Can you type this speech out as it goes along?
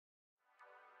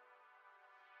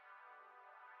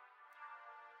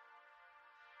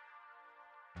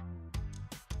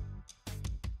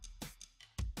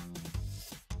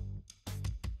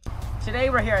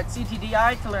Today we're here at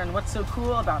CTDI to learn what's so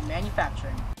cool about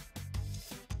manufacturing.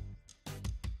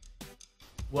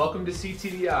 Welcome to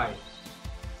CTDI.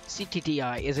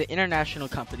 CTDI is an international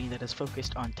company that is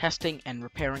focused on testing and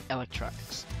repairing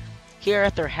electronics. Here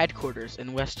at their headquarters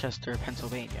in Westchester,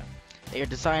 Pennsylvania, they are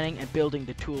designing and building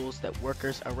the tools that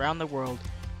workers around the world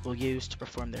will use to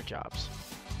perform their jobs.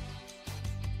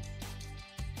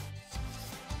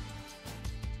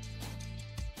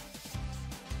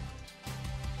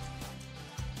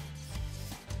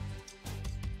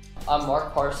 I'm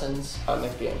Mark Parsons. I'm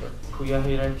Nick Gamber.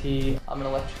 I'm an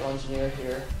electrical engineer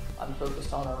here. I'm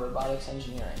focused on our robotics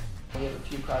engineering. We have a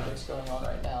few projects going on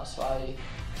right now, so I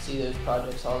see those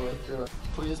projects all the way through.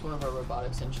 Puya is one of our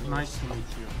robotics engineers. Nice to meet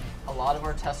you. A lot of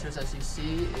our testers, as you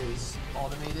see, is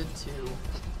automated to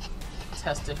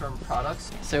test different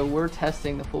products. So we're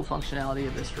testing the full functionality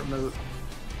of this remote.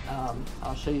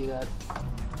 I'll show you that.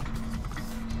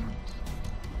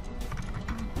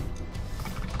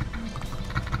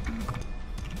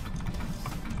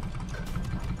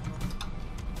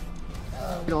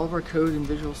 All of our code in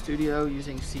Visual Studio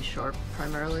using C#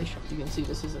 primarily. You can see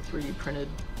this is a 3D printed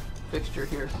fixture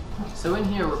here. So in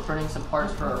here we're printing some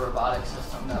parts for our robotic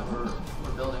system that we're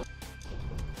building.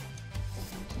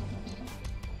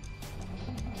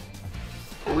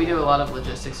 We do a lot of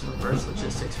logistics and reverse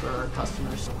logistics for our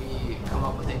customers. We come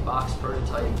up with a box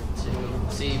prototype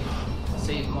to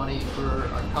save money for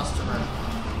our customer.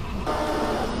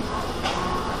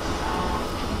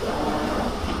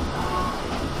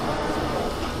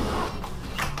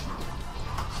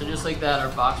 So just like that, our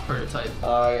box prototype.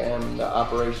 I am the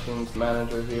operations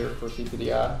manager here for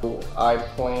CTDI. I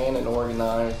plan and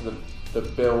organize the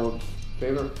build.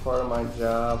 Favorite part of my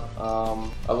job,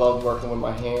 I love working with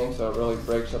my hands, so it really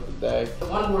breaks up the day.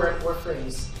 One word or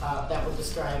phrase that would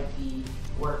describe the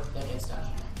work that gets done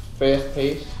here. Fast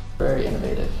paced. Very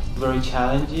innovative. Very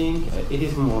challenging. It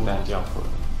is more than job work.